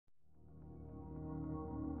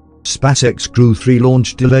SpaceX Crew-3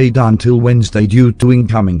 launch delayed until Wednesday due to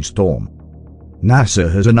incoming storm.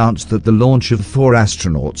 NASA has announced that the launch of 4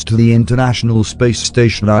 astronauts to the International Space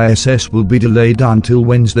Station ISS will be delayed until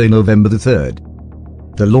Wednesday, November the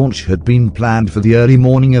 3rd. The launch had been planned for the early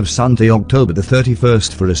morning of Sunday, October the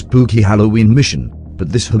 31st for a spooky Halloween mission,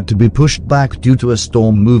 but this had to be pushed back due to a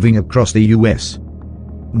storm moving across the US.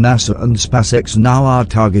 NASA and SpaceX now are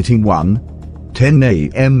targeting 1:10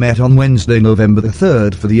 a.m. on Wednesday, November the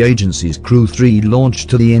 3rd for the agency's Crew-3 launch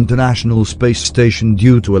to the International Space Station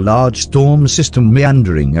due to a large storm system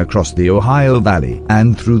meandering across the Ohio Valley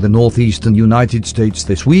and through the northeastern United States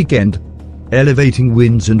this weekend, elevating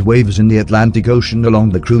winds and waves in the Atlantic Ocean along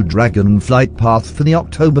the Crew Dragon flight path for the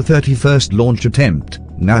October 31st launch attempt,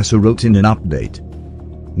 NASA wrote in an update.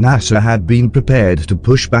 NASA had been prepared to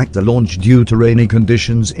push back the launch due to rainy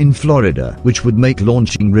conditions in Florida, which would make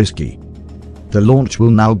launching risky. The launch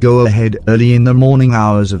will now go ahead early in the morning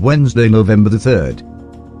hours of Wednesday, November the 3rd.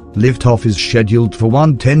 Liftoff is scheduled for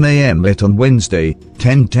 1:10 a.m. on Wednesday,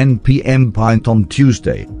 10:10 p.m. on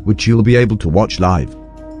Tuesday, which you'll be able to watch live.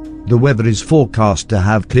 The weather is forecast to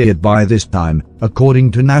have cleared by this time,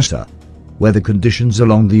 according to NASA. Weather conditions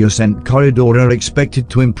along the ascent corridor are expected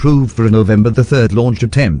to improve for a November the 3rd launch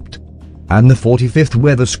attempt. And the 45th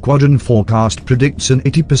Weather Squadron forecast predicts an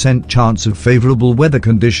 80% chance of favorable weather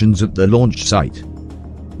conditions at the launch site.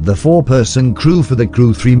 The 4-person crew for the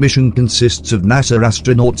Crew-3 mission consists of NASA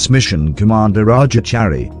astronauts Mission Commander Roger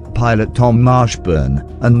Chari, pilot Tom Marshburn,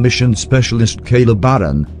 and mission specialist Caleb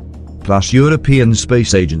Barron, plus European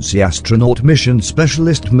Space Agency astronaut mission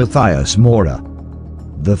specialist Matthias Mora.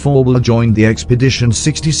 The 4 will join the Expedition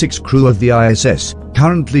 66 crew of the ISS,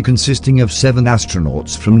 currently consisting of 7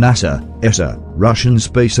 astronauts from NASA, ESA, Russian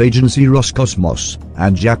Space Agency Roscosmos,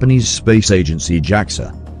 and Japanese Space Agency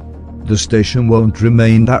JAXA. The station won't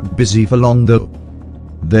remain that busy for long though.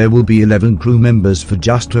 There will be 11 crew members for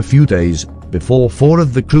just a few days, before 4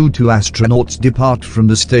 of the Crew-2 astronauts depart from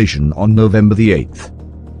the station on November the 8th.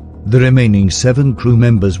 The remaining 7 crew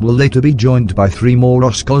members will later be joined by 3 more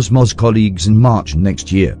Roscosmos colleagues in March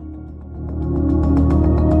next year.